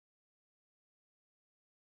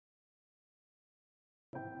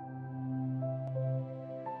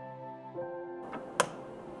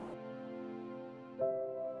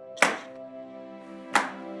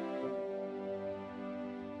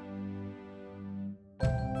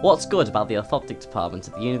What's good about the orthoptics department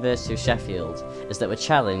at the University of Sheffield is that we're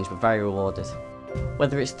challenged but very rewarded.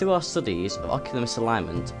 Whether it's through our studies of ocular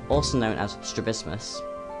misalignment, also known as strabismus,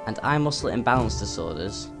 and eye muscle imbalance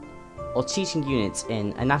disorders, or teaching units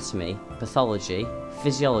in anatomy, pathology,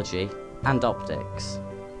 physiology, and optics.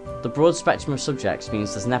 The broad spectrum of subjects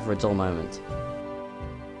means there's never a dull moment.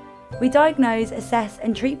 We diagnose, assess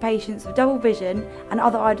and treat patients with double vision and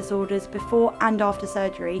other eye disorders before and after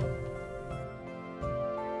surgery.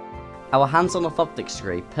 Our hands-on orthoptics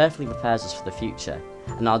degree perfectly prepares us for the future,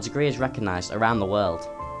 and our degree is recognised around the world.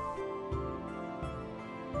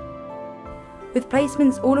 With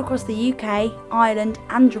placements all across the UK, Ireland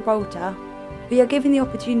and Gibraltar, we are given the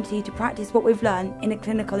opportunity to practice what we've learned in a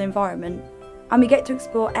clinical environment, and we get to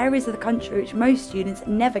explore areas of the country which most students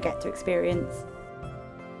never get to experience.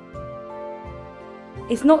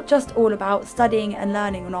 It's not just all about studying and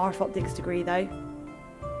learning on our orthoptics degree though.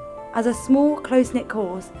 As a small, close-knit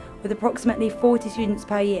course with approximately 40 students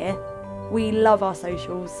per year, we love our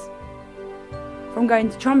socials. From going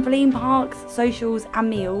to trampoline parks, socials and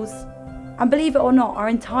meals, and believe it or not, our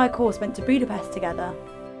entire course went to Budapest together.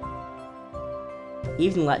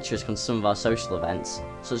 Evening lectures come to some of our social events,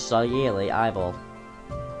 such as our yearly eyeball.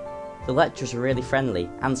 The lecturers are really friendly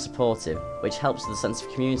and supportive, which helps with the sense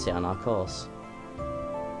of community on our course.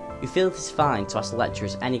 We feel it is fine to ask the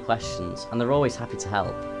lecturers any questions, and they're always happy to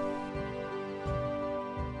help.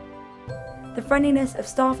 The friendliness of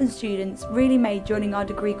staff and students really made joining our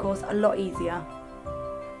degree course a lot easier,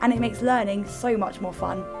 and it makes learning so much more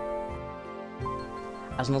fun.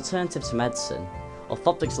 As an alternative to medicine,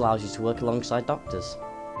 orthoptics allows you to work alongside doctors.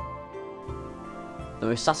 The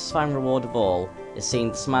most satisfying reward of all is seeing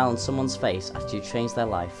the smile on someone's face after you've changed their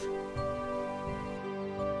life.